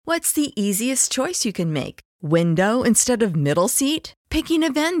What's the easiest choice you can make? Window instead of middle seat? Picking a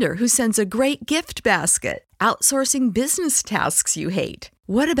vendor who sends a great gift basket? Outsourcing business tasks you hate?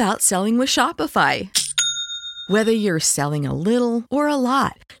 What about selling with Shopify? Whether you're selling a little or a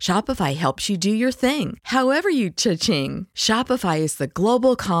lot, Shopify helps you do your thing, however you cha-ching. Shopify is the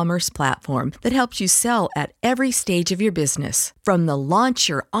global commerce platform that helps you sell at every stage of your business. From the launch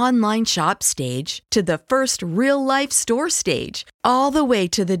your online shop stage to the first real-life store stage, all the way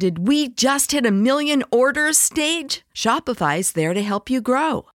to the did we just hit a million orders stage. Shopify's there to help you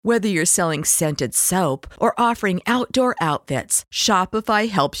grow. Whether you're selling scented soap or offering outdoor outfits, Shopify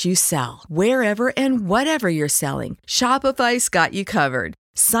helps you sell. Wherever and whatever you're selling, Shopify's got you covered.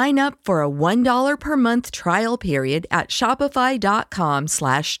 Sign up for a $1 per month trial period at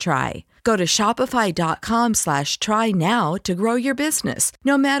shopify.com/try. Go to shopify.com/try now to grow your business,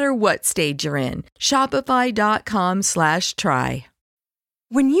 no matter what stage you're in. Shopify.com/try.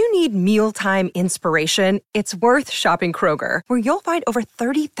 When you need mealtime inspiration, it's worth shopping Kroger, where you'll find over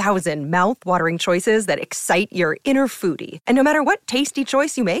 30,000 mouth-watering choices that excite your inner foodie. And no matter what tasty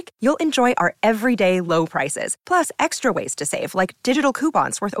choice you make, you'll enjoy our everyday low prices, plus extra ways to save, like digital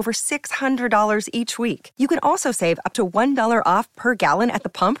coupons worth over $600 each week. You can also save up to $1 off per gallon at the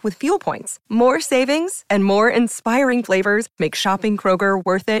pump with fuel points. More savings and more inspiring flavors make shopping Kroger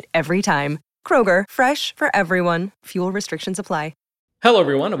worth it every time. Kroger, fresh for everyone. Fuel restrictions apply. Hello,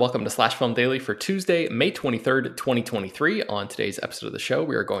 everyone, and welcome to Slash Film Daily for Tuesday, May 23rd, 2023. On today's episode of the show,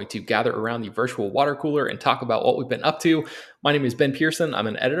 we are going to gather around the virtual water cooler and talk about what we've been up to. My name is Ben Pearson. I'm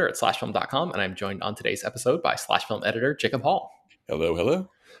an editor at slashfilm.com, and I'm joined on today's episode by Slash Film editor Jacob Hall. Hello, hello.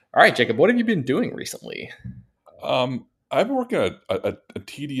 All right, Jacob, what have you been doing recently? I've been working on a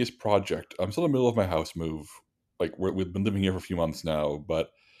tedious project. I'm still in the middle of my house move. We've been living here for a few months now,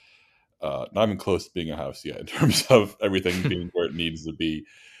 but not even close to being a house yet in terms of everything being where it needs to be.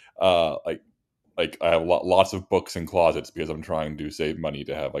 I have lots of books in closets because I'm trying to save money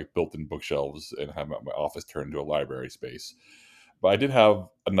to have built-in bookshelves and have my office turned into a library space. But I did have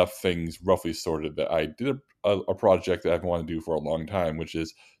enough things roughly sorted that I did a project that I've wanted to do for a long time, which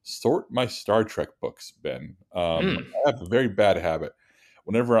is sort my Star Trek books, Ben. I have a very bad habit.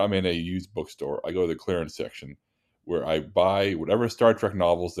 Whenever I'm in a used bookstore, I go to the clearance section, where I buy whatever Star Trek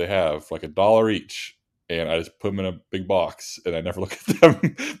novels they have for $1 each, and I just put them in a big box, and I never look at them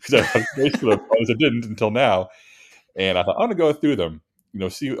because I have space for them. I didn't until now, and I thought I'm gonna go through them,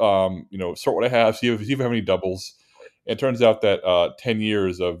 see, sort what I have, see if I have any doubles. And it turns out that 10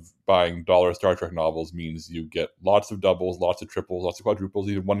 years of buying dollar Star Trek novels means you get lots of doubles, lots of triples, lots of quadruples,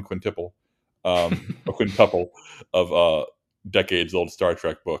 even one quintuple, a quintuple of decades old Star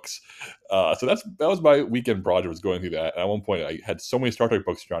Trek books. So that was my weekend project, was going through that. And at one point I had so many Star Trek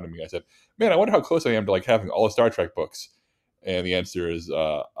books surrounding me. I said, man, I wonder how close I am to having all the Star Trek books. And the answer is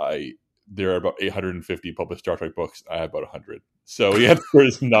there are about 850 published Star Trek books. I have about 100. So the answer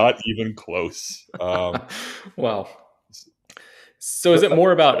is not even close. Wow. So is it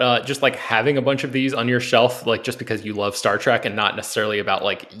more about just having a bunch of these on your shelf, just because you love Star Trek, and not necessarily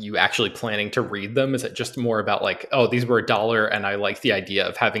about you actually planning to read them? Is it just more about oh, these were $1 and I like the idea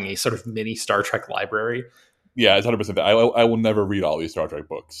of having a sort of mini Star Trek library? Yeah, it's 100% that. I will never read all these Star Trek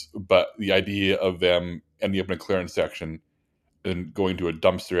books, but the idea of them ending up in a clearance section and going to a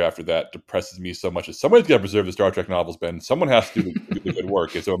dumpster after that depresses me so much. Somebody's got to preserve the Star Trek novels, Ben. Someone has to do the good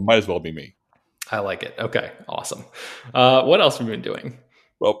work, and so it might as well be me. I like it. Okay, awesome. What else have you been doing?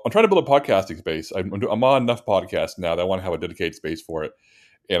 Well, I'm trying to build a podcasting space. I'm on enough podcasts now that I want to have a dedicated space for it.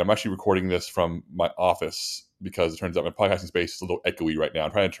 And I'm actually recording this from my office because it turns out my podcasting space is a little echoey right now.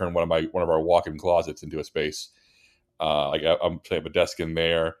 I'm trying to turn one of our walk-in closets into a space. I'm saying I have a desk in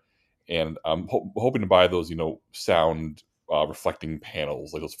there, and I'm hoping to buy those, sound reflecting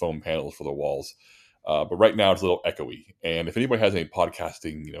panels, like those foam panels for the walls. But right now it's a little echoey. And if anybody has any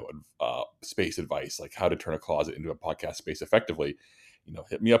podcasting, space advice, like how to turn a closet into a podcast space effectively,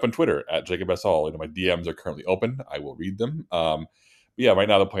 hit me up on Twitter at Jacob S. Hall. My DMs are currently open. I will read them. But yeah, right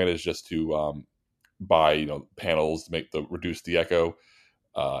now the plan is just to buy, panels to reduce the echo.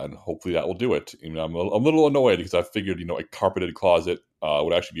 And hopefully that will do it. I'm a little annoyed because I figured, a carpeted closet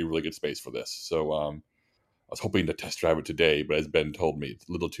would actually be a really good space for this. So I was hoping to test drive it today, but as Ben told me, it's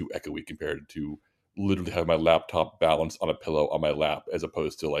a little too echoey compared to literally have my laptop balanced on a pillow on my lap, as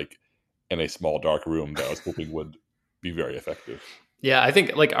opposed to in a small dark room that I was hoping would be very effective. Yeah, I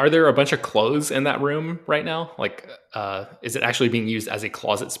think are there a bunch of clothes in that room right now? Is it actually being used as a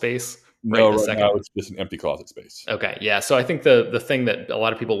closet space? No, right now it's just an empty closet space. Okay, yeah. So I think the thing that a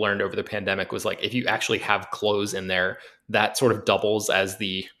lot of people learned over the pandemic was if you actually have clothes in there, that sort of doubles as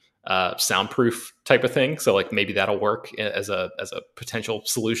the soundproof type of thing. So like maybe that'll work as a potential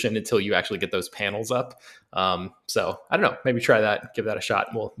solution until you actually get those panels up. So I don't know, maybe try that, give that a shot.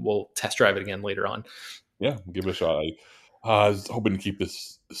 We'll test drive it again later on. Yeah, give it a shot. I was hoping to keep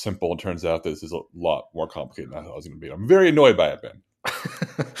this simple, and turns out this is a lot more complicated than I thought it was going to be. I'm very annoyed by it, Ben.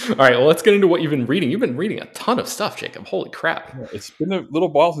 All right, well, let's get into what you've been reading. You've been reading a ton of stuff, Jacob. Holy crap. Yeah, it's been a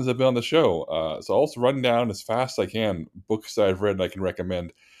little while since I've been on the show, so I'll also run down as fast as I can books that I've read and I can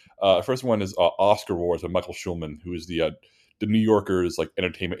recommend. First one is Oscar Wars by Michael Schulman, who is the New Yorker's like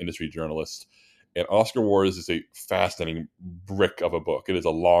entertainment industry journalist. And Oscar Wars is a fascinating brick of a book. It is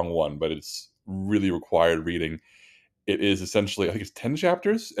a long one, but it's really required reading. It is essentially, I think it's 10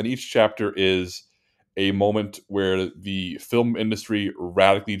 chapters, and each chapter is a moment where the film industry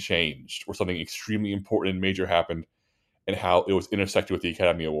radically changed, where something extremely important and major happened, and how it was intersected with the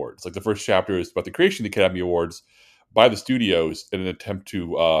Academy Awards. Like the first chapter is about the creation of the Academy Awards by the studios in an attempt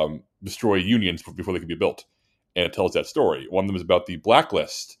to destroy unions before they could be built. And it tells that story. One of them is about the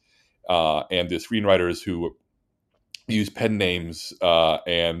blacklist and the screenwriters who used pen names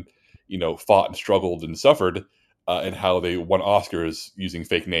and fought and struggled and suffered, and how they won Oscars using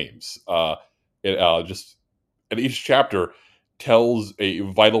fake names. And each chapter tells a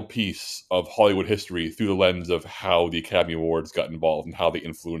vital piece of Hollywood history through the lens of how the Academy Awards got involved and how they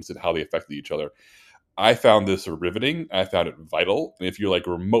influenced it, how they affected each other. I found this riveting. I found it vital. And if you're like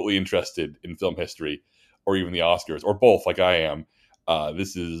remotely interested in film history or even the Oscars or both, like I am,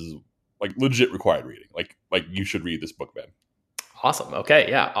 this is like legit required reading. Like you should read this book, Ben. Awesome. Okay.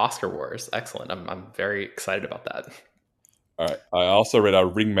 Yeah. Oscar Wars. Excellent. I'm very excited about that. All right. I also read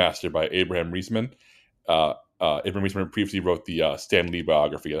Ringmaster by Abraham Reisman. Abraham Reisman previously wrote the Stan Lee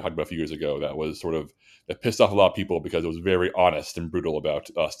biography I talked about a few years ago that pissed off a lot of people because it was very honest and brutal about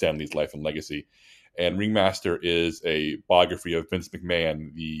Stan Lee's life and legacy. And Ringmaster is a biography of Vince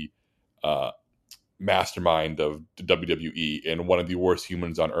McMahon, the mastermind of the WWE and one of the worst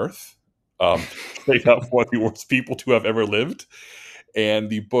humans on earth. Straight up one of the worst people to have ever lived. And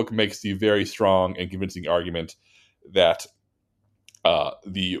the book makes the very strong and convincing argument that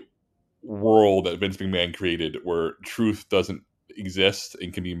the world that Vince McMahon created, where truth doesn't exist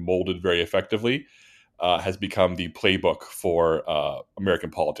and can be molded very effectively, has become the playbook for American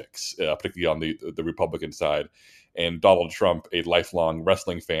politics, particularly on the Republican side. And Donald Trump, a lifelong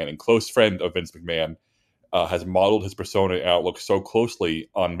wrestling fan and close friend of Vince McMahon, has modeled his persona and outlook so closely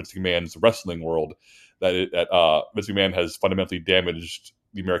on Vince McMahon's wrestling world that Vince McMahon has fundamentally damaged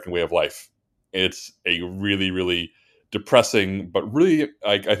the American way of life. It's a really, really depressing, but really,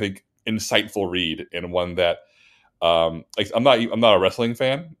 I think, insightful read, and one that I'm not a wrestling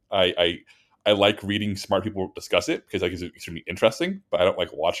fan. I like reading smart people discuss it because I think it's extremely interesting, but I don't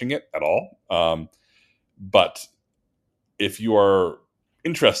like watching it at all. But if you are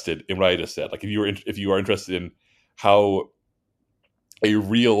interested in what I just said, like if you are interested in how a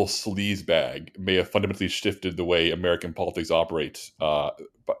real sleazebag may have fundamentally shifted the way American politics operates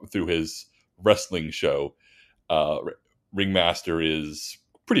through his wrestling show, Ringmaster is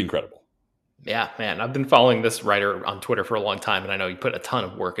pretty incredible. Yeah, man, I've been following this writer on Twitter for a long time, and I know you put a ton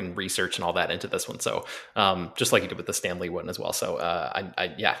of work and research and all that into this one. So, just like you did with the Stan Lee one as well. So,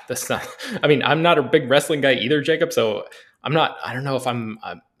 that's not. I mean, I'm not a big wrestling guy either, Jacob. So, I don't know if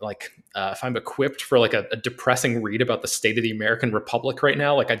if I'm equipped for like a depressing read about the state of the American Republic right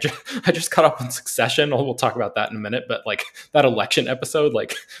now. Like I just caught up on Succession. We'll talk about that in a minute. But like that election episode,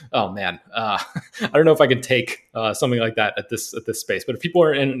 like, oh man, I don't know if I could take something like that at this space. But if people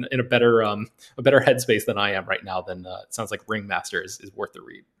are in a better headspace than I am right now, then it sounds like Ringmaster is worth the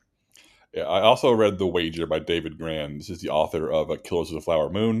read. Yeah, I also read The Wager by David Grann. This is the author of Killers of the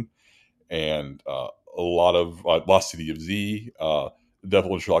Flower Moon and a lot of Lost City of Z,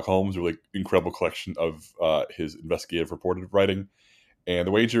 Devil and Sherlock Holmes, a really incredible collection of his investigative reported writing. And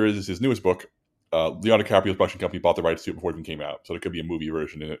The Wager is his newest book. Leonardo DiCaprio's production company bought the rights to it before it even came out, so there could be a movie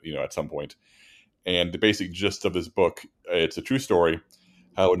version in it, at some point. And the basic gist of this book, it's a true story,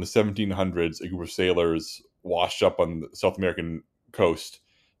 how in the 1700s, a group of sailors washed up on the South American coast,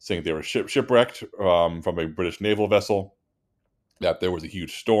 saying they were shipwrecked from a British naval vessel, that there was a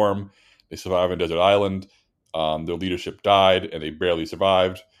huge storm. They survived on a desert island. Their leadership died, and they barely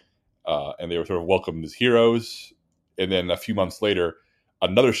survived. And they were sort of welcomed as heroes. And then a few months later,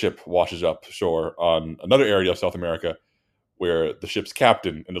 another ship washes up shore on another area of South America, where the ship's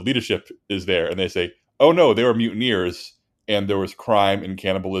captain and the leadership is there, and they say, "Oh no, they were mutineers, and there was crime and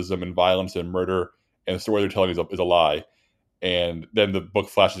cannibalism and violence and murder, and the story they're telling is a lie." And then the book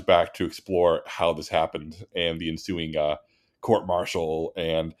flashes back to explore how this happened and the ensuing court martial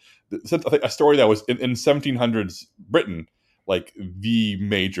and a story that was in 1700s Britain like the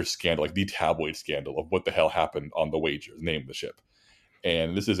major scandal, like the tabloid scandal of what the hell happened on the Wager, the name of the ship.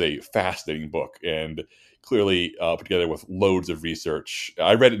 And this is a fascinating book, and clearly put together with loads of research.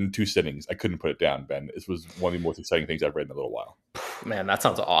 I read it in 2 sittings. I couldn't put it down, Ben. This was one of the most exciting things I've read in a little while. Man, that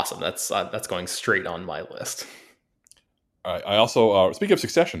sounds awesome. That's going straight on my list. I also, speaking of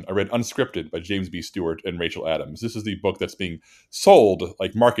Succession, I read Unscripted by James B. Stewart and Rachel Adams. This is the book that's being sold,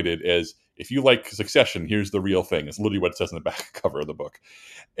 like marketed as, if you like Succession, here's the real thing. It's literally what it says in the back cover of the book.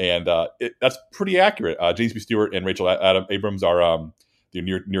 And that's pretty accurate. James B. Stewart and Rachel Abrams are the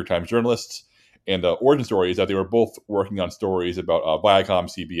New York Times journalists. And origin story is that they were both working on stories about Viacom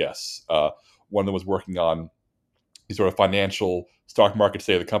CBS. One of them was working on the sort of financial stock market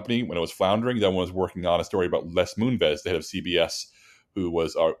state of the company when it was floundering. The other one was working on a story about Les Moonves, the head of CBS, who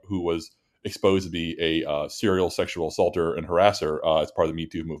was exposed to be a serial sexual assaulter and harasser as part of the Me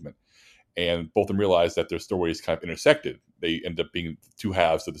Too movement. And both of them realized that their stories kind of intersected. They ended up being 2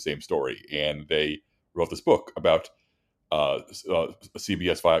 halves of the same story, and they wrote this book about Viacom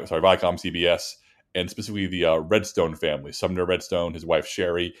CBS, and specifically the Redstone family, Sumner Redstone, his wife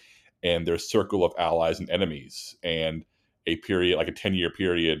Sherry, and their circle of allies and enemies, and a period, like a 10-year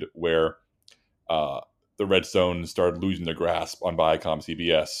period, where the Redstones started losing their grasp on Viacom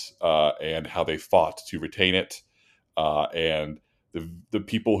CBS, and how they fought to retain it, and the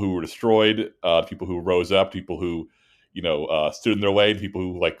people who were destroyed, people who rose up, people who stood in their way, the people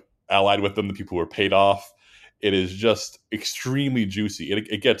who like allied with them, the people who were paid off. It is just extremely juicy.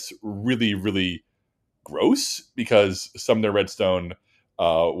 It gets really, really gross because Sumner Redstone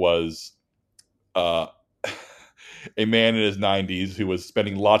was a man in his 90s who was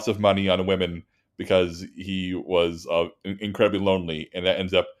spending lots of money on women because he was incredibly lonely, and that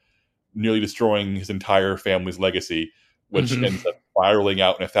ends up nearly destroying his entire family's legacy, which ends up spiraling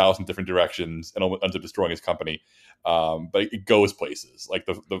out in 1,000 different directions and ends up destroying his company. But it goes places. Like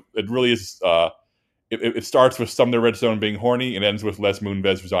it really is. It starts with Sumner Redstone being horny and ends with Les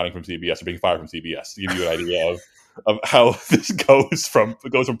Moonves resigning from CBS or being fired from CBS, to give you an idea of how this goes from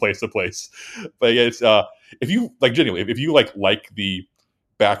place to place. But yeah, it's if you like genuinely, if you like the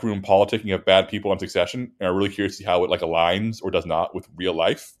backroom politicking of bad people on Succession and are really curious to see how it like aligns or does not with real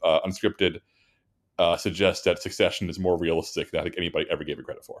life, Unscripted suggests that Succession is more realistic than I think anybody ever gave it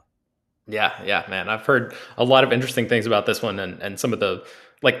credit for. Yeah, man. I've heard a lot of interesting things about this one, and some of the,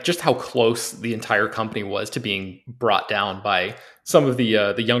 like, just how close the entire company was to being brought down by some of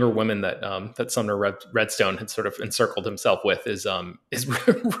the younger women that Sumner Redstone had sort of encircled himself with is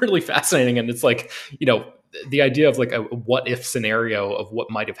really fascinating. And it's like, the idea of like a what if scenario of what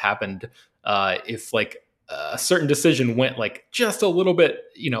might have happened if like a certain decision went like just a little bit,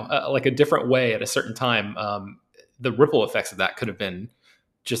 like a different way at a certain time. The ripple effects of that could have been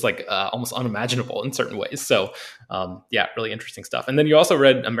just like almost unimaginable in certain ways. So yeah, really interesting stuff. And then you also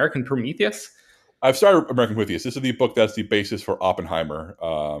read American Prometheus. I've started American Prometheus. This is the book that's the basis for Oppenheimer.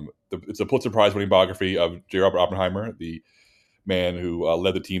 It's a Pulitzer Prize winning biography of J. Robert Oppenheimer, the man who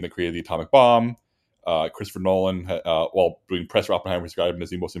led the team that created the atomic bomb. Christopher Nolan, while doing press for Oppenheimer, described him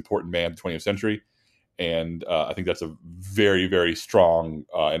as the most important man of the 20th century. And I think that's a very, very strong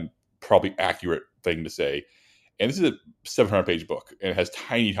and probably accurate thing to say. And this is a 700-page book, and it has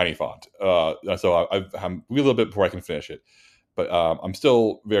tiny, tiny font. So I'm a little bit before I can finish it. But I'm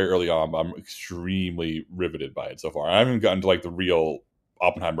still very early on. I'm extremely riveted by it so far. I haven't gotten to like the real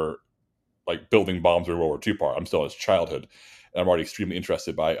Oppenheimer, like building bombs in World War II part. I'm still in his childhood. And I'm already extremely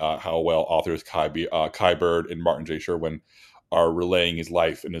interested by how well authors Kai Bird and Martin J. Sherwin are relaying his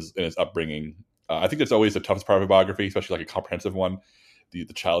life and his upbringing. I think that's always the toughest part of a biography, especially like a comprehensive one. The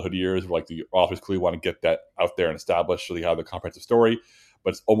childhood years, where like the authors clearly want to get that out there and establish so they have the comprehensive story, but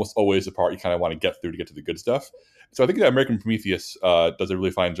it's almost always the part you kind of want to get through to get to the good stuff. So I think that American Prometheus does a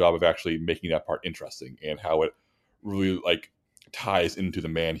really fine job of actually making that part interesting and how it really like ties into the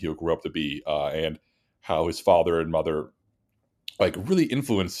man he grew up to be, and how his father and mother like really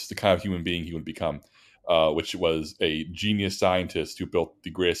influenced the kind of human being he would become, which was a genius scientist who built the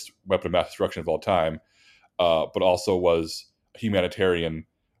greatest weapon of mass destruction of all time, but also was humanitarian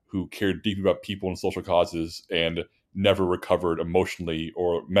who cared deeply about people and social causes and never recovered emotionally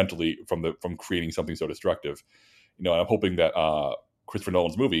or mentally from creating something so destructive. And I'm hoping that Christopher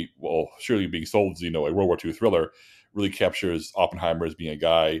Nolan's movie, well, surely being sold as a World War II thriller, really captures Oppenheimer as being a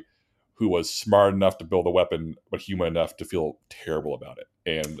guy who was smart enough to build a weapon, but human enough to feel terrible about it.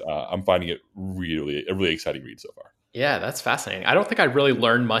 And I'm finding it a really exciting read so far. Yeah, that's fascinating. I don't think I really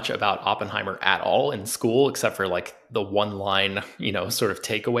learned much about Oppenheimer at all in school, except for like the one line, sort of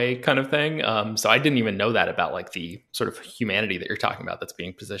takeaway kind of thing. So I didn't even know that about like the sort of humanity that you're talking about that's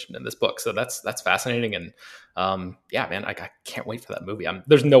being positioned in this book. So that's fascinating. And yeah, man, I can't wait for that movie.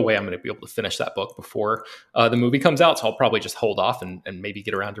 There's no way I'm going to be able to finish that book before the movie comes out. So I'll probably just hold off and maybe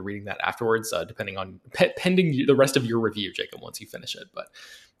get around to reading that afterwards, depending on pending the rest of your review, Jacob, once you finish it. But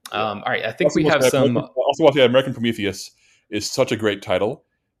all right, I think we have some. Also, watch American Prometheus is such a great title.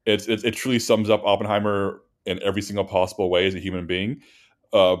 It truly sums up Oppenheimer in every single possible way as a human being.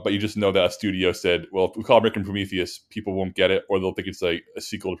 But you just know that a studio said, "Well, if we call American Prometheus, people won't get it, or they'll think it's like a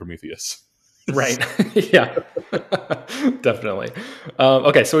sequel to Prometheus." Right. Yeah, definitely.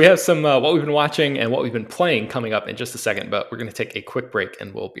 Okay, so we have some what we've been watching and what we've been playing coming up in just a second, but we're going to take a quick break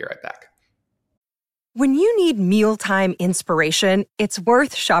and we'll be right back. When you need mealtime inspiration, it's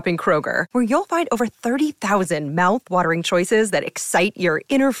worth shopping Kroger, where you'll find over 30,000 mouth-watering choices that excite your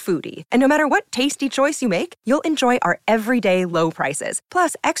inner foodie. And no matter what tasty choice you make, you'll enjoy our everyday low prices,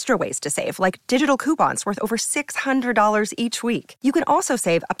 plus extra ways to save, like digital coupons worth over $600 each week. You can also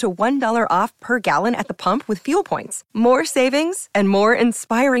save up to $1 off per gallon at the pump with fuel points. More savings and more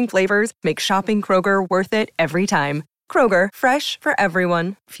inspiring flavors make shopping Kroger worth it every time. Kroger, fresh for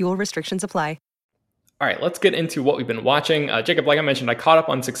everyone. Fuel restrictions apply. All right, let's get into what we've been watching. Jacob, like I mentioned, I caught up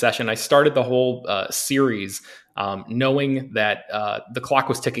on Succession. I started the whole series knowing that the clock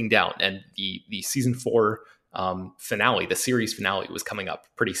was ticking down and the season 4 finale, the series finale, was coming up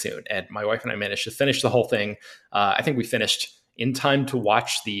pretty soon. And my wife and I managed to finish the whole thing. I think we finished in time to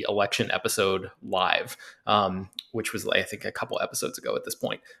watch the election episode live, which was, I think, a couple episodes ago at this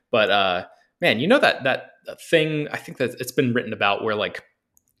point. But man, that thing, I think that it's been written about where like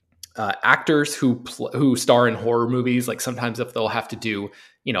actors who star in horror movies, like sometimes if they'll have to do,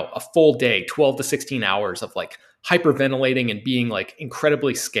 a full day, 12 to 16 hours of like hyperventilating and being like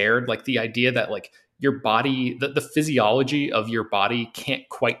incredibly scared, like the idea that like your body, the physiology of your body can't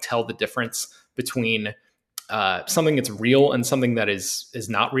quite tell the difference between something that's real and something that is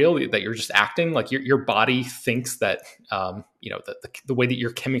not real, that you're just acting. Like your body thinks that, the way that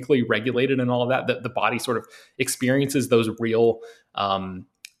you're chemically regulated and all of that the body sort of experiences those real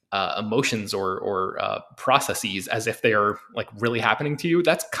emotions or processes as if they are like really happening to you.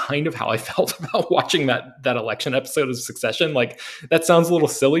 That's kind of how I felt about watching that election episode of Succession. Like that sounds a little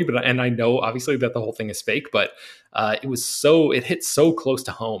silly, and I know obviously that the whole thing is fake, but it hit so close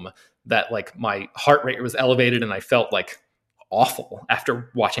to home that like my heart rate was elevated and I felt like awful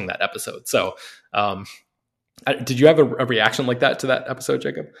after watching that episode. So did you have a reaction like that to that episode,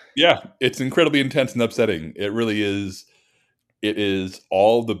 Jacob? Yeah, it's incredibly intense and upsetting. It really is. It is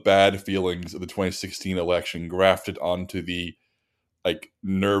all the bad feelings of the 2016 election grafted onto the like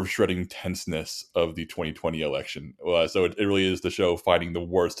nerve-shredding tenseness of the 2020 election. So it really is the show finding the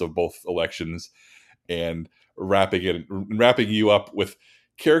worst of both elections and wrapping you up with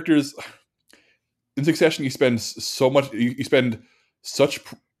characters. In Succession, you spend so much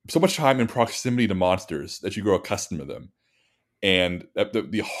time in proximity to monsters that you grow accustomed to them. And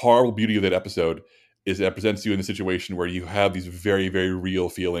the horrible beauty of that episode is that it presents you in a situation where you have these very, very real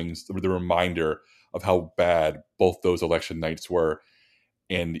feelings, the reminder of how bad both those election nights were.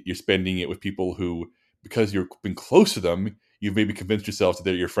 And you're spending it with people who, because you've been close to them, you've maybe convinced yourself that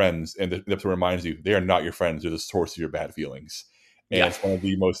they're your friends. And the episode reminds you, they are not your friends. They're the source of your bad feelings. And Yeah. It's one of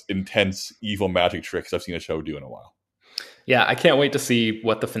the most intense, evil magic tricks I've seen a show do in a while. Yeah, I can't wait to see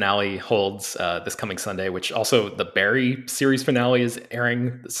what the finale holds this coming Sunday, which also the Barry series finale is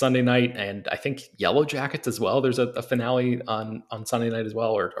airing Sunday night. And I think Yellow Jackets as well. There's a finale on Sunday night as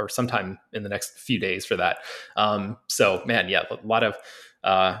well, or sometime in the next few days for that. So man, yeah, a lot of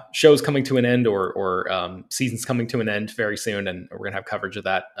shows coming to an end or seasons coming to an end very soon. And we're going to have coverage of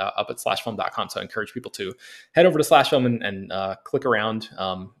that up at slashfilm.com. So I encourage people to head over to Slashfilm and click around,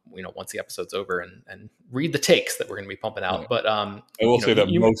 once the episode's over and read the takes that we're going to be pumping out. But I will say that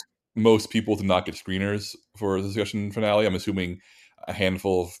most people did not get screeners for the discussion finale. I'm assuming a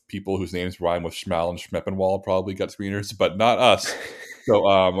handful of people whose names rhyme with Schmal and Schmeppenwall probably got screeners, but not us.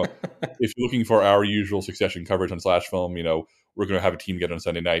 So if you're looking for our usual Succession coverage on Slashfilm, we're going to have a team together on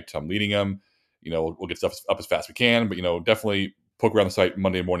Sunday night. I'm leading them. We'll get stuff up as fast as we can, but definitely poke around the site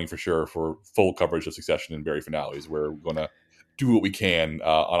Monday morning for sure for full coverage of Succession and Barry finales. We're going to do what we can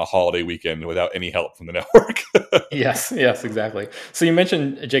on a holiday weekend without any help from the network. Yes, exactly. So you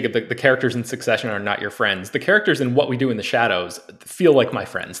mentioned, Jacob, the characters in Succession are not your friends. The characters in What We Do in the Shadows feel like my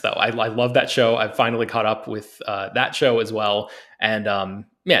friends, though. I love that show. I've finally caught up with that show as well. And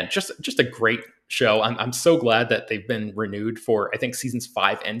man, just a great show. I'm so glad that they've been renewed for, I think, seasons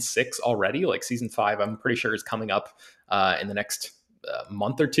 5 and 6 already. Like season 5, I'm pretty sure is coming up in the next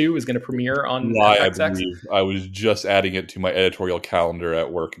month or two, is going to premiere on July, I FXX. believe. I was just adding it to my editorial calendar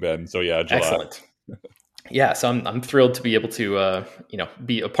at work, Ben. So yeah, July. Excellent. Yeah, so I'm thrilled to be able to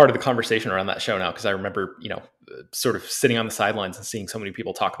be a part of the conversation around that show now, because I remember sort of sitting on the sidelines and seeing so many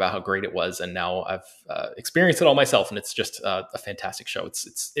people talk about how great it was, and now I've experienced it all myself, and it's just a fantastic show.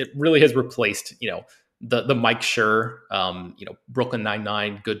 It really has replaced the Mike Schur Brooklyn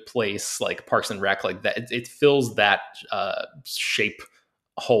Nine-Nine, Good Place, like Parks and Rec, like that. It fills that shape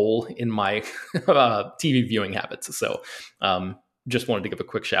hole in my TV viewing habits. So just wanted to give a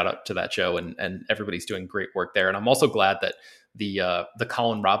quick shout out to that show, and everybody's doing great work there. And I'm also glad that the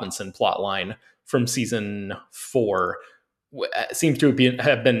Colin Robinson plot line from season 4 seems to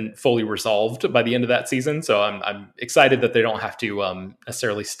have been fully resolved by the end of that season. So I'm excited that they don't have to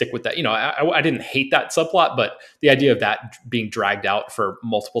necessarily stick with that. I didn't hate that subplot, but the idea of that being dragged out for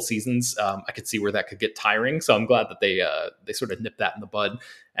multiple seasons, I could see where that could get tiring. So I'm glad that they sort of nipped that in the bud.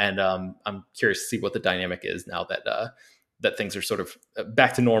 And I'm curious to see what the dynamic is now that things are sort of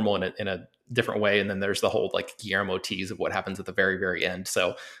back to normal in a different way. And then there's the whole like Guillermo tease of what happens at the very, very end.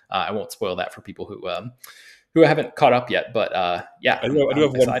 So I won't spoil that for people who haven't caught up yet. But yeah, I do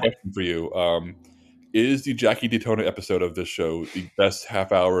have one question for you. Is the Jackie Daytona episode of this show the best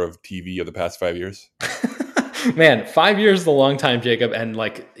half hour of TV of the past 5 years? Man, 5 years is a long time, Jacob. And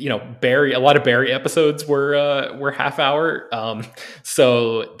a lot of Barry episodes were half hour.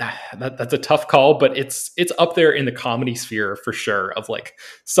 So that's a tough call, but it's up there in the comedy sphere for sure of like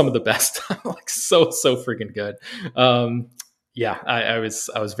some of the best. Like so freaking good. Yeah, I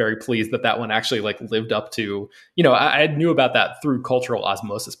was very pleased that one actually like lived up to, I knew about that through cultural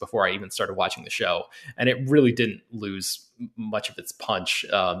osmosis before I even started watching the show. And it really didn't lose much of its punch,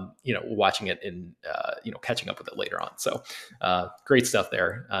 watching it in, catching up with it later on. So great stuff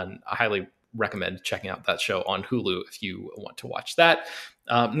there. And I highly recommend checking out that show on Hulu if you want to watch that.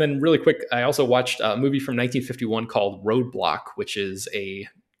 And then really quick, I also watched a movie from 1951 called Roadblock, which is a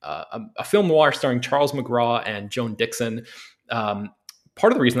film noir starring Charles McGraw and Joan Dixon.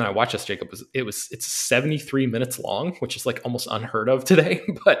 Part of the reason that I watched this, Jacob, was it's 73 minutes long, which is like almost unheard of today.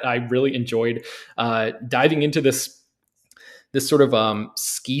 But I really enjoyed diving into this sort of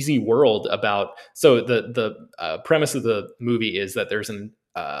skeezy world about. So the premise of the movie is that there's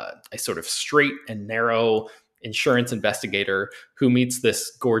a sort of straight and narrow insurance investigator who meets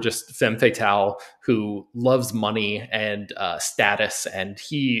this gorgeous femme fatale who loves money and status, and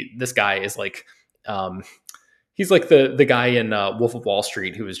this guy is like. He's like the guy in Wolf of Wall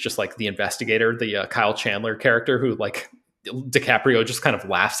Street who is just like the investigator, the Kyle Chandler character who like DiCaprio just kind of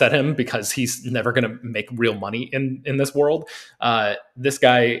laughs at him because he's never going to make real money in this world. This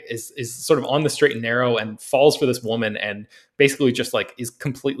guy is sort of on the straight and narrow and falls for this woman and basically just like is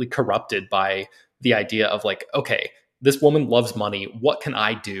completely corrupted by the idea of like, okay, this woman loves money. What can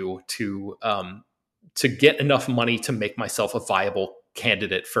I do to get enough money to make myself a viable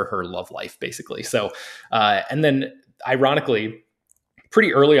candidate for her love life, basically. So, and then ironically,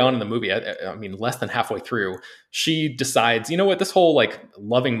 pretty early on in the movie, I mean, less than halfway through, she decides, you know what, this whole like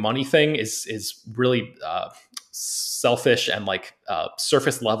loving money thing is really selfish and like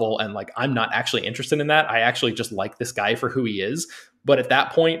surface level. And like, I'm not actually interested in that. I actually just like this guy for who he is. But at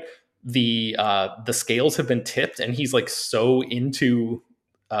that point, the scales have been tipped and he's like so into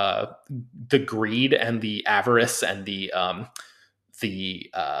the greed and the avarice and the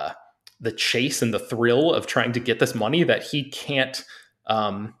chase and the thrill of trying to get this money that he can't,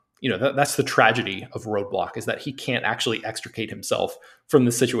 that's the tragedy of Roadblock, is that he can't actually extricate himself from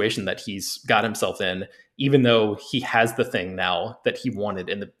the situation that he's got himself in, even though he has the thing now that he wanted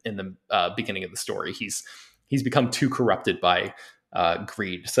in the beginning of the story. He's become too corrupted by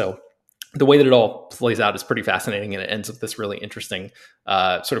greed. So the way that it all plays out is pretty fascinating, and it ends with this really interesting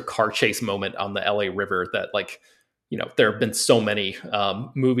sort of car chase moment on the LA River that like, there have been so many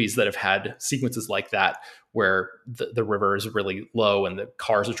movies that have had sequences like that where the river is really low and the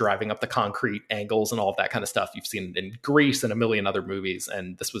cars are driving up the concrete angles and all of that kind of stuff. You've seen it in Grease and a million other movies.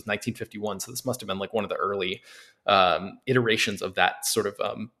 And this was 1951. So this must have been like one of the early iterations of that sort of,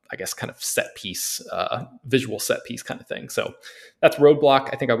 I guess, kind of set piece, visual set piece kind of thing. So that's Roadblock.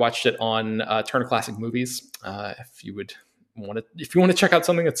 I think I watched it on Turner Classic Movies. If you want to check out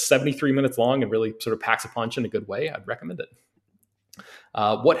something that's 73 minutes long and really sort of packs a punch in a good way, I'd recommend it.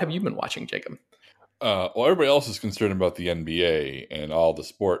 What have you been watching, Jacob? Well, everybody else is concerned about the NBA and all the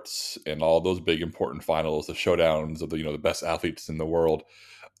sports and all those big important finals, the showdowns of the best athletes in the world.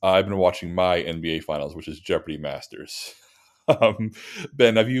 I've been watching my NBA finals, which is Jeopardy Masters.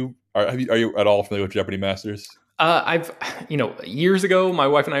 Ben, have you Are you at all familiar with Jeopardy Masters? I've, years ago, my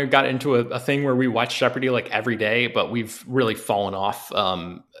wife and I got into a thing where we watched Jeopardy like every day, but we've really fallen off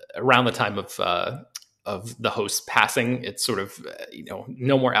around the time of the host passing. It's sort of,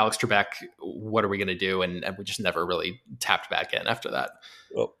 no more Alex Trebek. What are we going to do? And we just never really tapped back in after that.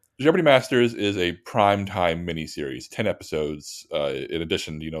 Well, Jeopardy Masters is a primetime miniseries, 10 episodes. In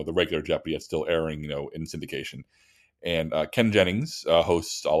addition, the regular Jeopardy that's still airing, in syndication. And Ken Jennings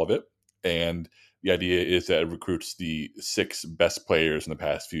hosts all of it. And the idea is that it recruits the 6 best players in the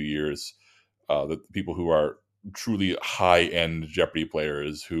past few years, the people who are truly high-end Jeopardy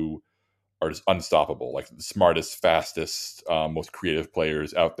players who are just unstoppable, like the smartest, fastest, most creative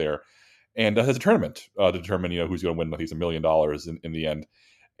players out there. And has a tournament to determine, who's going to win at least $1 million in the end.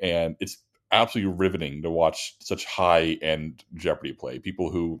 And it's absolutely riveting to watch such high-end Jeopardy play.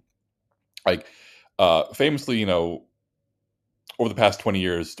 People who, like, famously, over the past 20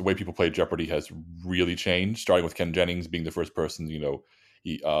 years, the way people play Jeopardy has really changed, starting with Ken Jennings being the first person,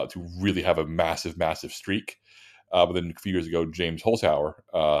 to really have a massive, massive streak. But then a few years ago, James Holzhauer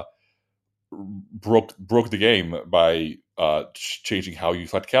broke the game by changing how you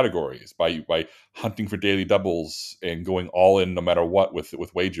select categories, by hunting for daily doubles and going all in no matter what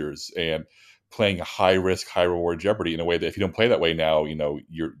with wagers, and playing a high risk, high reward Jeopardy in a way that if you don't play that way now,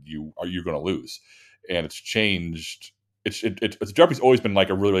 you're going to lose. And it's changed. Jeopardy's always been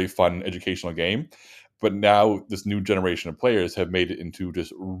like a really, really fun educational game, but now this new generation of players have made it into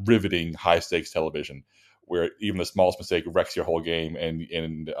just riveting high stakes television, where even the smallest mistake wrecks your whole game,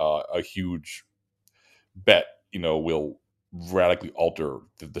 and a huge bet, will radically alter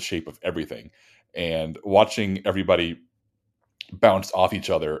the shape of everything. And watching everybody bounce off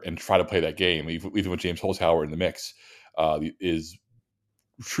each other and try to play that game, even with James Holzhauer in the mix, is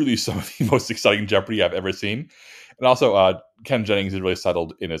truly some of the most exciting Jeopardy I've ever seen. And also, Ken Jennings has really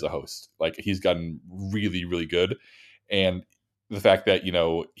settled in as a host. Like, he's gotten really, really good. And the fact that,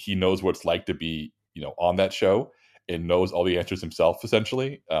 he knows what it's like to be, on that show and knows all the answers himself,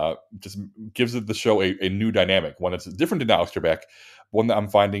 essentially, just gives the show a new dynamic, one that's different than Alex Trebek, one that I'm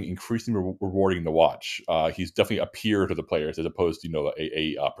finding increasingly rewarding to watch. He's definitely a peer to the players as opposed to,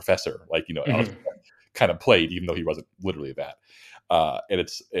 a professor, like, Alex Trebek kind of played, even though he wasn't literally that. And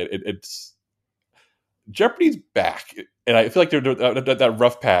it's Jeopardy's back, and I feel like they're that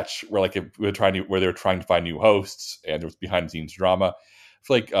rough patch where like they're trying to find new hosts, and there's behind the scenes drama. I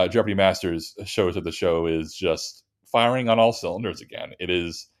feel like Jeopardy Masters shows that the show is just firing on all cylinders again. It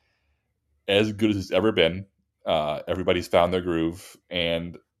is as good as it's ever been. Everybody's found their groove,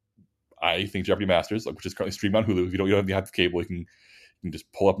 and I think Jeopardy Masters, which is currently streamed on Hulu, if you don't have cable, you can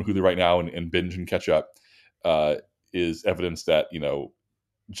just pull up on Hulu right now and binge and catch up. Is evidence that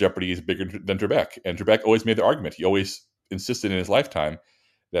Jeopardy is bigger than Trebek, and Trebek always made the argument. He always insisted in his lifetime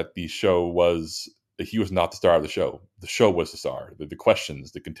that he was not the star of the show. The show was the star. The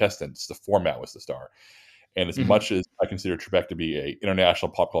questions, the contestants, the format was the star. And as much as I consider Trebek to be an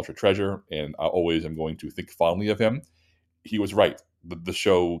international pop culture treasure, and I always am going to think fondly of him, he was right. The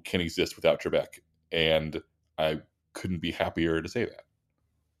show can exist without Trebek, and I couldn't be happier to say that.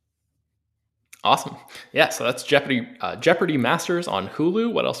 Awesome. Yeah, so that's Jeopardy Masters on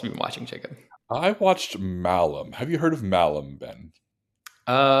Hulu. What else have you been watching, Jacob? I watched Malum. Have you heard of Malum, Ben?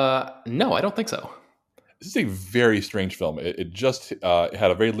 No, I don't think so. This is a very strange film. It just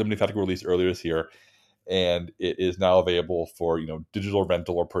had a very limited theatrical release earlier this year, and it is now available for digital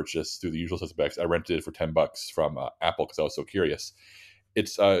rental or purchase through the usual suspects. I rented it for $10 from Apple because I was so curious.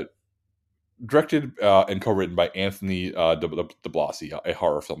 It's directed and co-written by Anthony de Blasi, a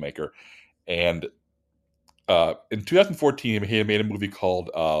horror filmmaker. And in 2014, he made a movie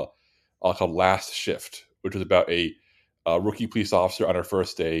called Last Shift, which was about a rookie police officer on her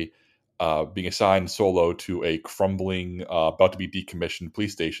first day being assigned solo to a crumbling, about to be decommissioned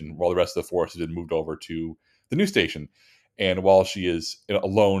police station, while the rest of the force has been moved over to the new station. And while she is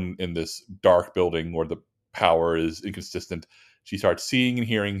alone in this dark building where the power is inconsistent, she starts seeing and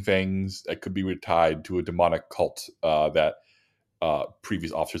hearing things that could be tied to a demonic cult that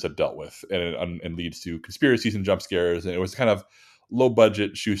previous officers had dealt with, and leads to conspiracies and jump scares. And it was kind of low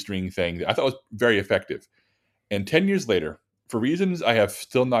budget shoestring thing that I thought was very effective. And 10 years later, for reasons I have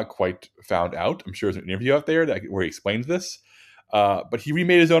still not quite found out, I'm sure there's an interview out there where he explains this, but he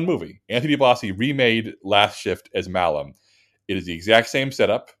remade his own movie. Anthony Blasi remade Last Shift as Malum. It is the exact same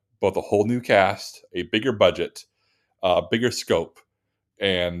setup, both a whole new cast, a bigger budget, bigger scope,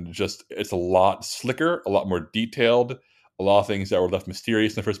 and just it's a lot slicker, a lot more detailed. A lot of things that were left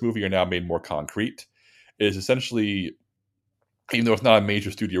mysterious in the first movie are now made more concrete. It is essentially, even though it's not a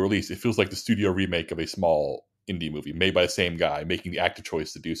major studio release, it feels like the studio remake of a small indie movie made by the same guy, making the active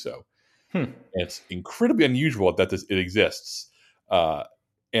choice to do so. Hmm. And it's incredibly unusual that it exists.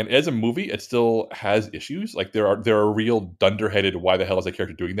 And as a movie, it still has issues. Like there are real dunderheaded, why the hell is that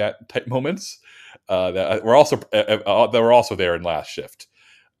character doing that type moments that were also there in Last Shift.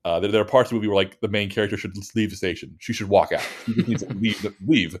 There are parts of the movie where like the main character should leave the station. She should walk out. She just needs to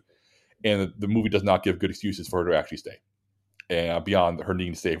leave. And the movie does not give good excuses for her to actually stay, and beyond her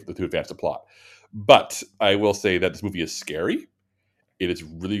needing to stay to advance the plot. But I will say that this movie is scary. It is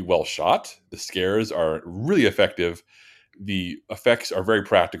really well shot. The scares are really effective. The effects are very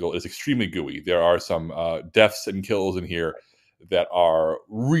practical. It's extremely gooey. There are some deaths and kills in here that are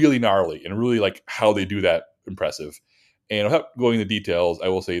really gnarly and really like how they do that impressive. And without going into details, I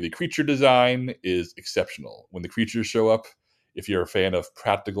will say the creature design is exceptional. When the creatures show up, if you're a fan of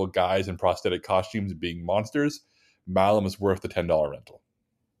practical guys in prosthetic costumes being monsters, Malum is worth the $10 rental.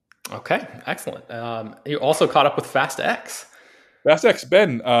 Okay, excellent. You also caught up with Fast X. Fast X,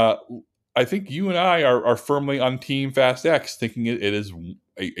 Ben, I think you and I are firmly on Team Fast X, thinking it is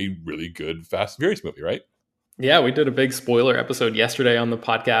a really good Fast and Furious movie, right? Yeah, we did a big spoiler episode yesterday on the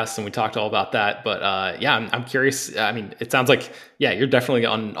podcast, and we talked all about that. But yeah, I'm curious. I mean, it sounds like, yeah, you're definitely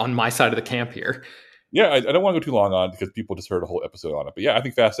on my side of the camp here. Yeah, I don't want to go too long on it because people just heard a whole episode on it. But yeah, I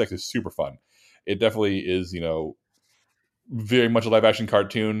think Fast X is super fun. It definitely is, very much a live action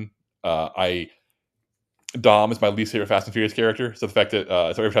cartoon. Dom is my least favorite Fast and Furious character. So the fact that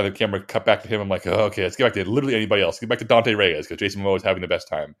so every time the camera cut back to him, I'm like, oh, okay, let's get back to literally anybody else. Get back to Dante Reyes because Jason Momoa is having the best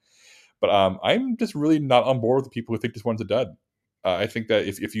time. But I'm just really not on board with the people who think this one's a dud. I think that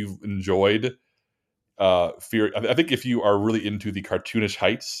if you've enjoyed Fear, I think if you are really into the cartoonish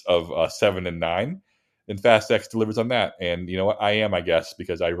heights of 7 and 9, then Fast X delivers on that. And you know what? I am, I guess,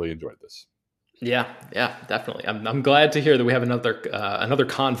 because I really enjoyed this. Yeah, definitely. I'm glad to hear that we have another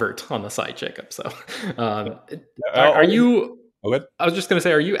convert on the site, Jacob. So, are you? I was just going to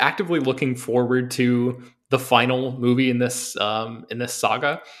say, are you actively looking forward to the final movie in this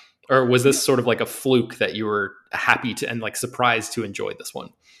saga, or was this sort of like a fluke that you were happy to and like surprised to enjoy this one?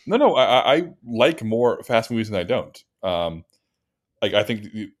 No, I like more Fast movies than I don't. Like I think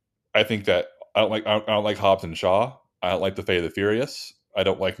that I don't like Hobbs and Shaw. I don't like The Fate of the Furious. I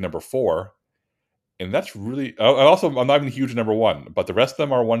don't like number 4. And that's really. I'm not even huge number 1, but the rest of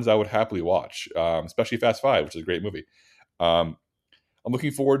them are ones I would happily watch, especially Fast 5, which is a great movie. I'm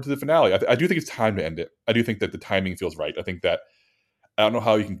looking forward to the finale. I do think it's time to end it. I do think that the timing feels right. I think that I don't know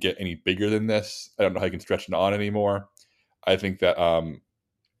how you can get any bigger than this. I don't know how you can stretch it on anymore. I think that, I'm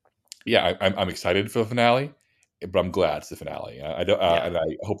excited for the finale, but I'm glad it's the finale. And I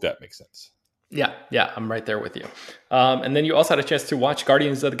hope that makes sense. Yeah, I'm right there with you. And then you also had a chance to watch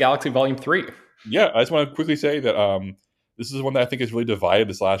Guardians of the Galaxy Volume 3. Yeah, I just want to quickly say that this is one that I think has really divided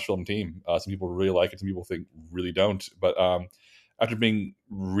this last film team. Some people really like it, some people think really don't. But after being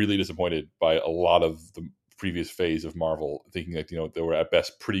really disappointed by a lot of the previous phase of Marvel, thinking that they were at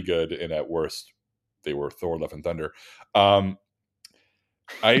best pretty good and at worst they were Thor: Love and Thunder. I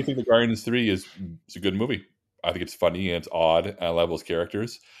think the Guardians 3 is a good movie. I think it's funny and it's odd, and I love those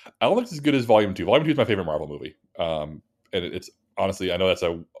characters. I don't think it's as good as Volume 2. Volume 2 is my favorite Marvel movie. And it's honestly, I know that's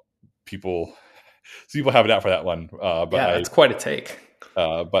people have it out for that one. But yeah, it's quite a take.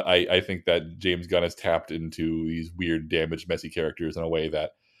 But I think that James Gunn has tapped into these weird, damaged, messy characters in a way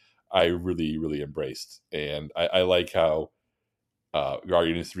that I really, really embraced. And I like how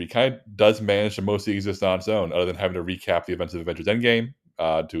Guardians 3 kind of does manage to mostly exist on its own, other than having to recap the events of Avengers Endgame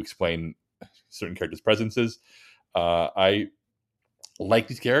to explain certain characters' presences. I like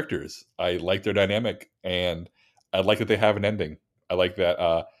these characters. I like their dynamic, and I like that they have an ending. I like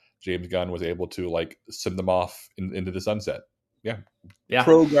that James Gunn was able to send them off into the sunset. Yeah.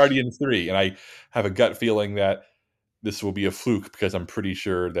 Pro Guardians 3, and I have a gut feeling that this will be a fluke because I'm pretty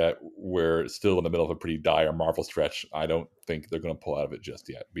sure that we're still in the middle of a pretty dire Marvel stretch. I don't think they're going to pull out of it just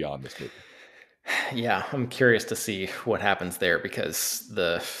yet beyond this movie. Yeah, I'm curious to see what happens there because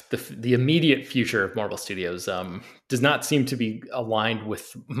the immediate future of Marvel Studios does not seem to be aligned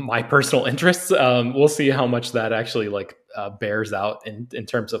with my personal interests. We'll see how much that actually bears out in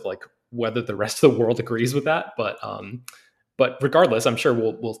terms of whether the rest of the world agrees with that. But regardless, I'm sure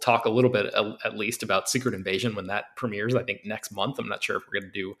we'll talk a little bit at least about Secret Invasion when that premieres. I think next month. I'm not sure if we're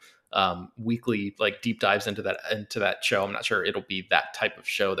going to do weekly deep dives into that show. I'm not sure it'll be that type of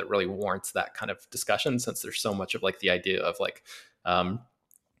show that really warrants that kind of discussion, since there's so much of the idea of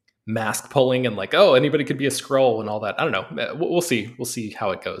mask pulling and anybody could be a Skrull and all that. I don't know. We'll see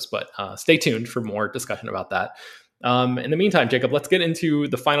how it goes, but stay tuned for more discussion about that. In the meantime, Jacob, let's get into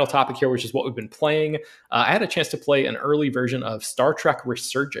the final topic here, which is what we've been playing. I had a chance to play an early version of Star Trek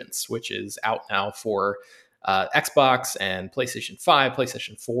Resurgence, which is out now for Xbox and PlayStation 5,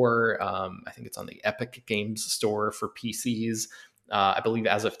 PlayStation 4. I think it's on the Epic Games Store for PCs, I believe,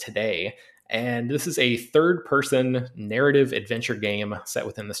 as of today. And this is a third-person narrative adventure game set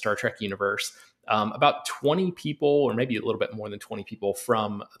within the Star Trek universe. About 20 people, or maybe a little bit more than 20 people,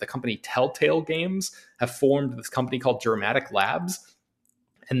 from the company Telltale Games have formed this company called Dramatic Labs.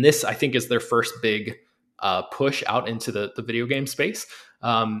 And this, I think, is their first big push out into the video game space.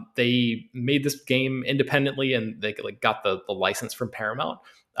 They made this game independently, and they like got the license from Paramount.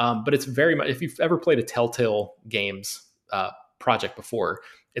 But it's very much, if you've ever played a Telltale Games project before,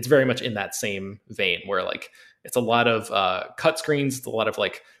 it's very much in that same vein where like it's a lot of cut screens, it's a lot of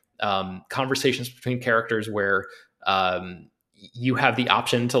like conversations between characters where you have the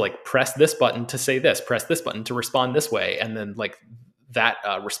option to like press this button to say this, press this button to respond this way, and then like that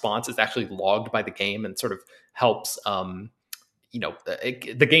response is actually logged by the game and sort of helps the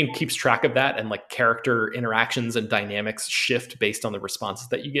game keeps track of that, and like character interactions and dynamics shift based on the responses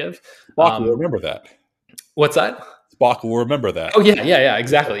that you give. Spock will remember that. What's that? Spock will remember that. Oh yeah,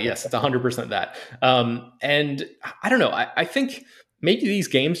 exactly. Yes, it's 100% that. And I don't know. I think maybe these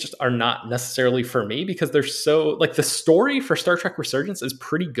games just are not necessarily for me because they're so like the story for Star Trek Resurgence is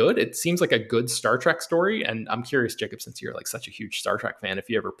pretty good. It seems like a good Star Trek story. And I'm curious, Jacob, since you're like such a huge Star Trek fan, if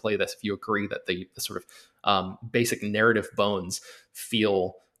you ever play this, if you agree that the sort of basic narrative bones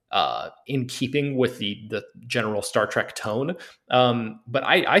feel in keeping with the general Star Trek tone. But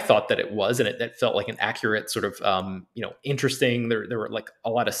I thought that it was, and it felt like an accurate sort of, interesting. There were like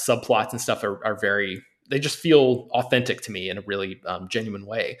a lot of subplots and stuff are very, they just feel authentic to me in a really genuine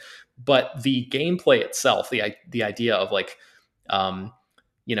way. But the gameplay itself, the idea of like,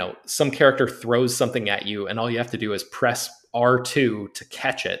 some character throws something at you and all you have to do is press R2 to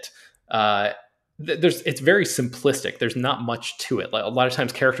catch it. It's very simplistic. There's not much to it. Like a lot of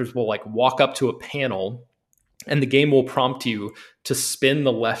times characters will like walk up to a panel and the game will prompt you to spin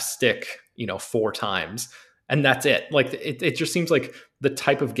the left stick, 4 times. And that's it. Like it just seems like the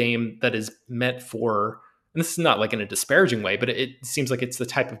type of game that is meant for, and this is not like in a disparaging way, but it seems like it's the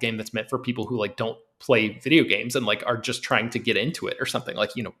type of game that's meant for people who like don't play video games and like are just trying to get into it or something,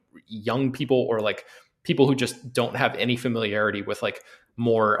 like, young people or like people who just don't have any familiarity with like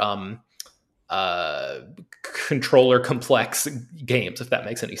more controller complex games, if that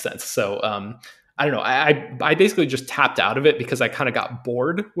makes any sense. So I don't know. I basically just tapped out of it because I kind of got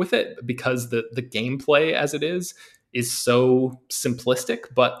bored with it because the gameplay as it is so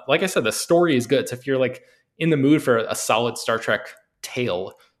simplistic. But like I said, the story is good. So if you're like in the mood for a solid Star Trek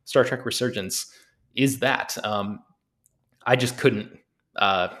tale, Star Trek Resurgence is that. I just couldn't.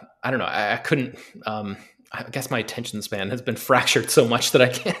 I don't know. I couldn't. I guess my attention span has been fractured so much that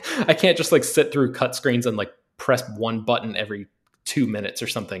I can't just like sit through cut screens and like press one button every 2 minutes or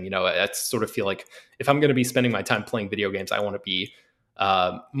something. I sort of feel like if I'm going to be spending my time playing video games, I want to be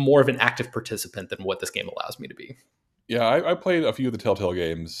more of an active participant than what this game allows me to be. Yeah, I played a few of the Telltale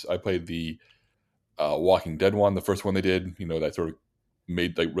games. I played the Walking Dead one, the first one they did. That sort of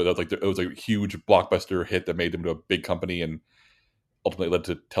made like it was a huge blockbuster hit that made them to a big company and ultimately led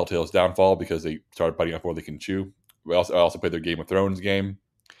to Telltale's downfall because they started biting off more they can chew. I also played their Game of Thrones game,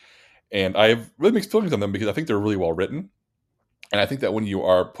 and I have really mixed feelings on them because I think they're really well written. And I think that when you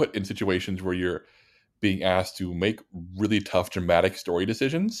are put in situations where you're being asked to make really tough, dramatic story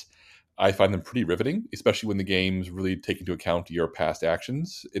decisions, I find them pretty riveting, especially when the games really take into account your past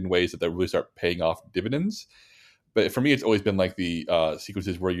actions in ways that really start paying off dividends. But for me, it's always been like the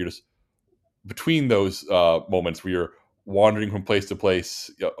sequences where you're just between those moments where you're wandering from place to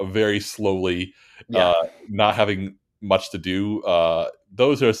place very slowly, not having much to do.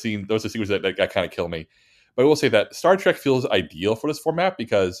 Those are sequences that kind of kill me. But I will say that Star Trek feels ideal for this format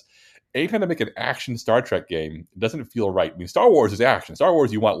because anytime I make an action Star Trek game, it doesn't feel right. I mean, Star Wars is action. Star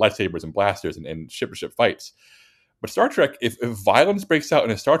Wars, you want lightsabers and blasters and ship-to-ship fights. But Star Trek, if violence breaks out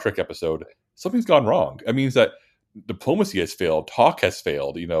in a Star Trek episode, something's gone wrong. It means that diplomacy has failed, talk has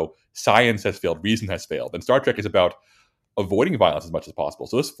failed, science has failed, reason has failed. And Star Trek is about avoiding violence as much as possible.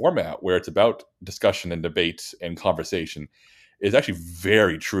 So this format, where it's about discussion and debate and conversation, is actually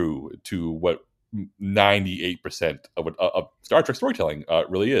very true to what 98% of Star Trek storytelling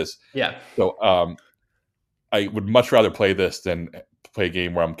really is. Yeah. So I would much rather play this than play a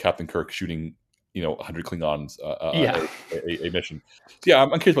game where I'm Captain Kirk shooting 100 Klingons a mission. So yeah,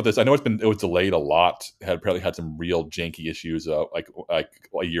 I'm curious about this. I know it was delayed a lot. Apparently had some real janky issues like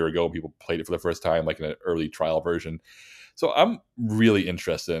a year ago when people played it for the first time, like in an early trial version. So I'm really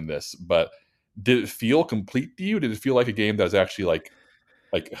interested in this. But did it feel complete to you? Did it feel like a game that is actually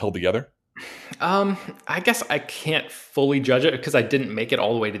like held together? I guess I can't fully judge it because I didn't make it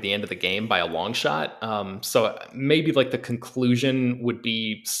all the way to the end of the game by a long shot. So maybe like the conclusion would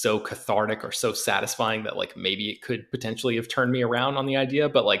be so cathartic or so satisfying that like maybe it could potentially have turned me around on the idea.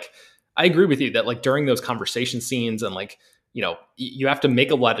 But like, I agree with you that like during those conversation scenes and like, you have to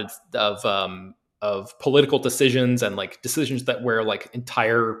make a lot of political decisions and like decisions that where like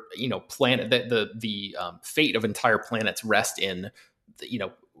entire planet the fate of entire planets rest in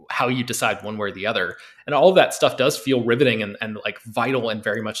how you decide one way or the other. And all of that stuff does feel riveting and like vital and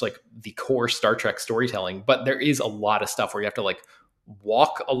very much like the core Star Trek storytelling. But there is a lot of stuff where you have to like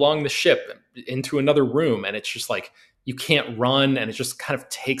walk along the ship into another room. And it's just like, you can't run and it just kind of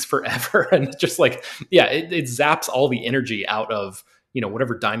takes forever. And it's just like, yeah, it zaps all the energy out of,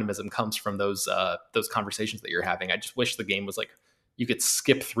 whatever dynamism comes from those conversations that you're having. I just wish the game was like, you could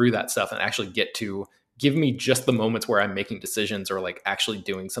skip through that stuff and actually get to give me just the moments where I'm making decisions or like actually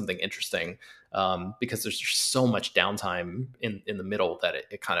doing something interesting. Because there's just so much downtime in the middle that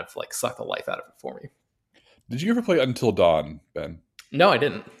it kind of like sucked the life out of it for me. Did you ever play Until Dawn, Ben? No, I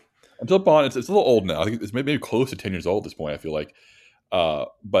didn't. Until Dawn, it's a little old now. I think it's maybe close to 10 years old at this point, I feel like.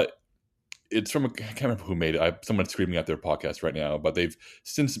 But it's from I can't remember who made it. Someone's screaming at their podcast right now, but they've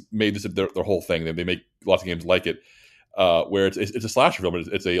since made this their whole thing. They make lots of games like it, where it's a slasher film.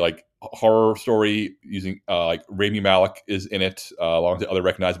 It's a like horror story using like Rami Malek is in it, along with other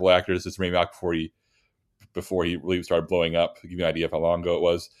recognizable actors. It's Rami Malek before he really started blowing up. To give you an idea of how long ago it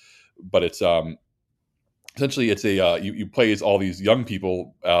was, but it's essentially it's a you play as all these young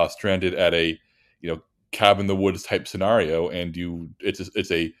people stranded at a cabin in the woods type scenario, and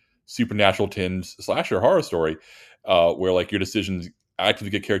it's a supernatural tinged slasher horror story where like your decisions actively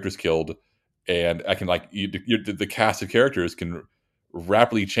get characters killed, and I can like the cast of characters can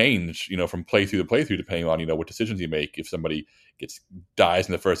rapidly change from playthrough to playthrough depending on what decisions you make. If somebody dies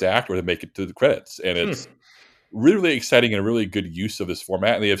in the first act or they make it to the credits, and it's really, really exciting and a really good use of this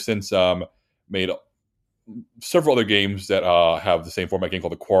format. And they have since made several other games that have the same format. A game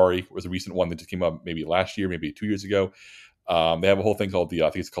called The Quarry was a recent one that just came up maybe last year, maybe 2 years ago. They have a whole thing called I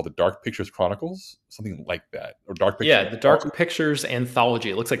think it's called the Dark Pictures Chronicles, something like that, or Dark Pictures. Yeah, the Dark Pictures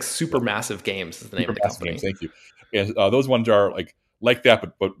Anthology. It looks like Supermassive Games is the name of the company. Games, thank you. And those ones are like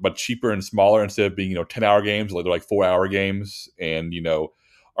that, but cheaper and smaller. Instead of being 10-hour games, they're like 4-hour games, and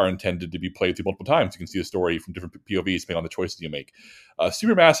are intended to be played through multiple times. You can see the story from different POVs depending on the choices you make.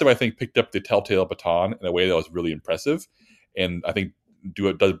 Supermassive, I think, picked up the Telltale baton in a way that was really impressive, and I think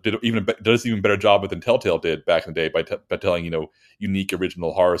does even better job than Telltale did back in the day by telling unique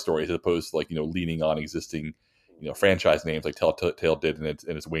original horror stories as opposed to like leaning on existing franchise names like Telltale did in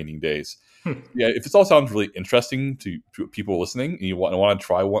its waning days. Yeah, if this all sounds really interesting to people listening, and you want to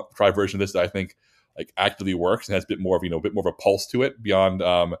try a version of this that I think like actively works and has a bit more of a bit more of a pulse to it beyond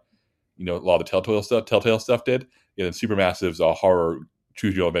a lot of the Telltale stuff did. Then Supermassive's horror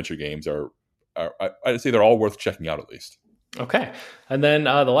choose your own adventure games are I'd say they're all worth checking out at least. Okay. And then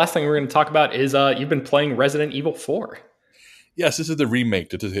the last thing we're going to talk about is you've been playing Resident Evil 4. Yes, this is the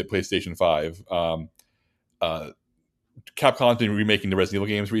remake that just hit PlayStation 5. Capcom's been remaking the Resident Evil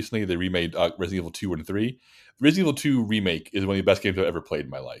games recently. They remade Resident Evil 2 and 3. The Resident Evil 2 remake is one of the best games I've ever played in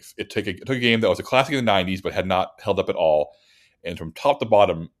my life. It took a game that was a classic in the 90s but had not held up at all. And from top to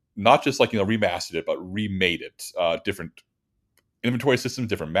bottom, not just remastered it, but remade it. Different inventory systems,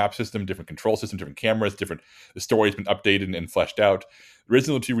 different map system, different control system, different cameras, the story's been updated and fleshed out. The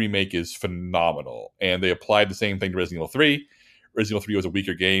Resident Evil 2 remake is phenomenal, and they applied the same thing to Resident Evil 3. Resident Evil 3 was a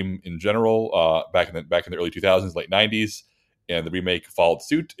weaker game in general back in the early 2000s, late 90s, and the remake followed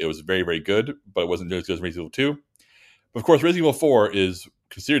suit. It was very, very good, but it wasn't as good as Resident Evil 2. But of course, Resident Evil 4 is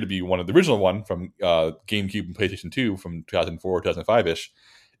considered to be one of the original one from GameCube and PlayStation 2 from 2004, 2005-ish,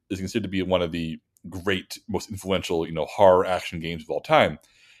 is considered to be one of the great, most influential, horror action games of all time.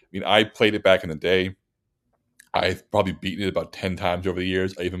 I mean, I played it back in the day. I've probably beaten it about 10 times over the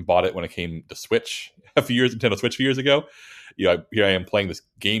years. I even bought it when it came to Switch Nintendo Switch a few years ago. Here I am playing this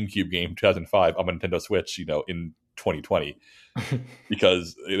GameCube game from 2005 on a Nintendo Switch, in 2020,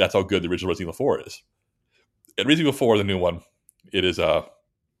 because that's how good the original Resident Evil 4 is. And Resident Evil 4, the new one, it is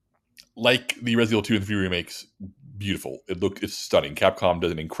like the Resident Evil 2 and 3 remakes, beautiful. It's stunning. Capcom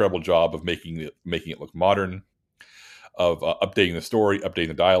does an incredible job of making it look modern, of updating the story, updating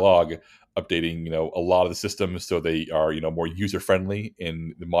the dialogue, updating a lot of the systems so they are more user friendly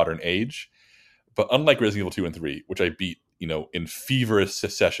in the modern age. But unlike Resident Evil 2 and 3, which I beat in feverish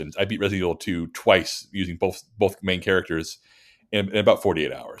sessions, I beat Resident Evil 2 twice using both main characters in about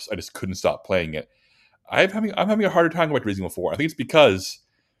 48 hours. I just couldn't stop playing it. I'm having a harder time with Resident Evil 4. I think it's because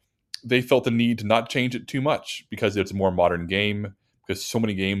they felt the need to not change it too much, because it's a more modern game, because so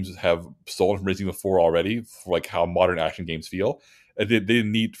many games have stolen from Resident Evil 4 already for like how modern action games feel. And they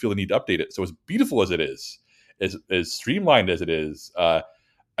didn't feel the need to update it. So as beautiful as it is, as streamlined as it is,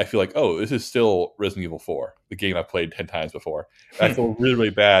 I feel like, oh, this is still Resident Evil 4, the game I've played 10 times before. And I feel really, really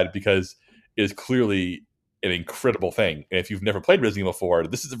bad because it is clearly an incredible thing. And if you've never played Resident Evil 4,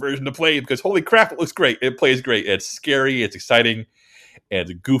 this is the version to play because holy crap, it looks great. It plays great. It's scary. It's exciting. And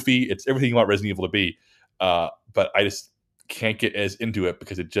it's goofy. It's everything you want Resident Evil to be. But I just can't get as into it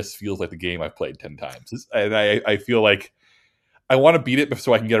because it just feels like the game I've played 10 times. And I feel like I want to beat it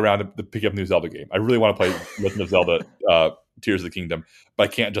so I can get around to pick up a new Zelda game. I really want to play Legend of Zelda Tears of the Kingdom, but I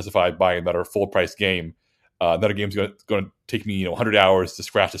can't justify buying another full-price game. Another game's going to take me 100 hours to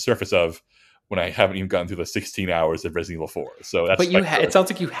scratch the surface of when I haven't even gotten through the 16 hours of Resident Evil 4. So that's. But it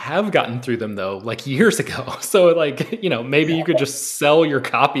sounds like you have gotten through them though, like years ago. So like maybe you could just sell your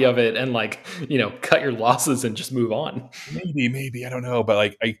copy of it and like cut your losses and just move on. Maybe I don't know, but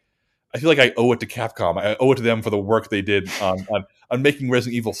like I feel like I owe it to Capcom. I owe it to them for the work they did on making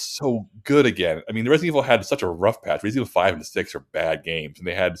Resident Evil so good again. I mean, Resident Evil had such a rough patch. Resident Evil 5 and 6 are bad games, and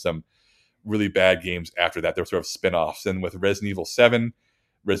they had some really bad games after that. They were sort of spin-offs. And with Resident Evil 7,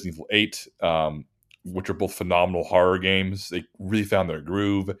 Resident Evil 8, which are both phenomenal horror games, they really found their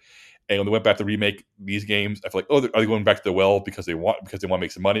groove. And when they went back to remake these games, I feel like, are they going back to the well because they want to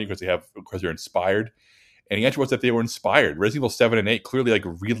make some money, because they're inspired? And the answer was that they were inspired. Resident Evil 7 and 8 clearly like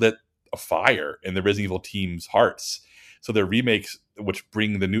relit a fire in the Resident Evil team's hearts. So their remakes, which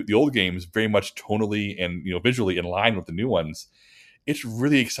bring the old games very much tonally and visually in line with the new ones, it's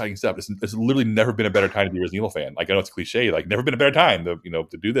really exciting stuff. It's literally never been a better time to be a Resident Evil fan. Like, I know it's cliche, like never been a better time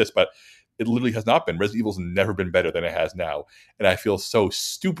to do this, but it literally has not been. Resident Evil's never been better than it has now, and I feel so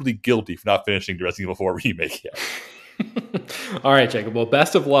stupidly guilty for not finishing the Resident Evil 4 remake yet. All right, Jacob. Well,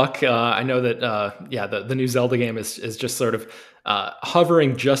 best of luck. I know that the new Zelda game is just sort of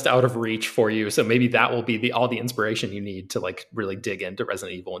hovering just out of reach for you. So maybe that will be all the inspiration you need to like really dig into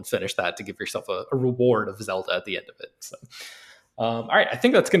Resident Evil and finish that, to give yourself a reward of Zelda at the end of it. So. All right, I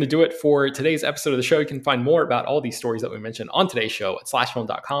think that's going to do it for today's episode of the show. You can find more about all these stories that we mentioned on today's show at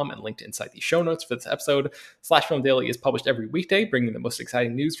slashfilm.com and linked inside the show notes for this episode. Slash Film Daily is published every weekday, bringing the most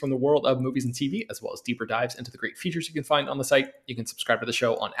exciting news from the world of movies and TV, as well as deeper dives into the great features you can find on the site. You can subscribe to the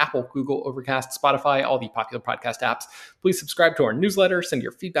show on Apple, Google, Overcast, Spotify, all the popular podcast apps. Please subscribe to our newsletter, send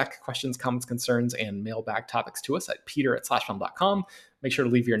your feedback, questions, comments, concerns, and mailbag topics to us at peter@slashfilm.com. Make sure to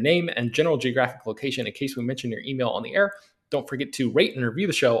leave your name and general geographic location in case we mention your email on the air. Don't forget to rate and review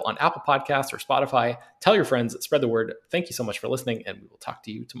the show on Apple Podcasts or Spotify. Tell your friends, spread the word. Thank you so much for listening, and we will talk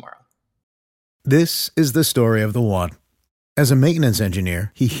to you tomorrow. This is the story of the one. As a maintenance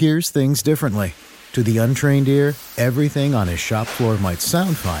engineer, he hears things differently. To the untrained ear, everything on his shop floor might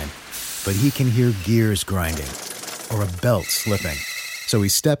sound fine, but he can hear gears grinding or a belt slipping. So he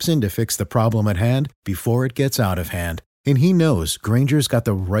steps in to fix the problem at hand before it gets out of hand. And he knows Grainger's got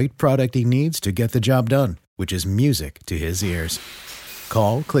the right product he needs to get the job done, which is music to his ears.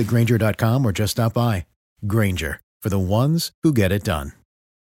 Call, click Grainger.com, or just stop by. Grainger, for the ones who get it done.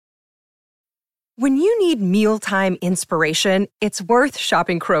 When you need mealtime inspiration, it's worth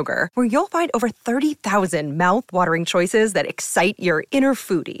shopping Kroger, where you'll find over 30,000 mouth-watering choices that excite your inner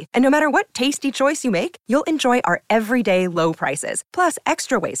foodie. And no matter what tasty choice you make, you'll enjoy our everyday low prices, plus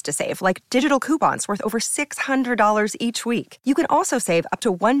extra ways to save, like digital coupons worth over $600 each week. You can also save up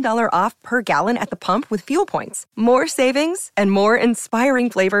to $1 off per gallon at the pump with fuel points. More savings and more inspiring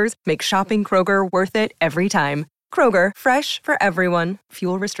flavors make shopping Kroger worth it every time. Kroger, fresh for everyone.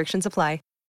 Fuel restrictions apply.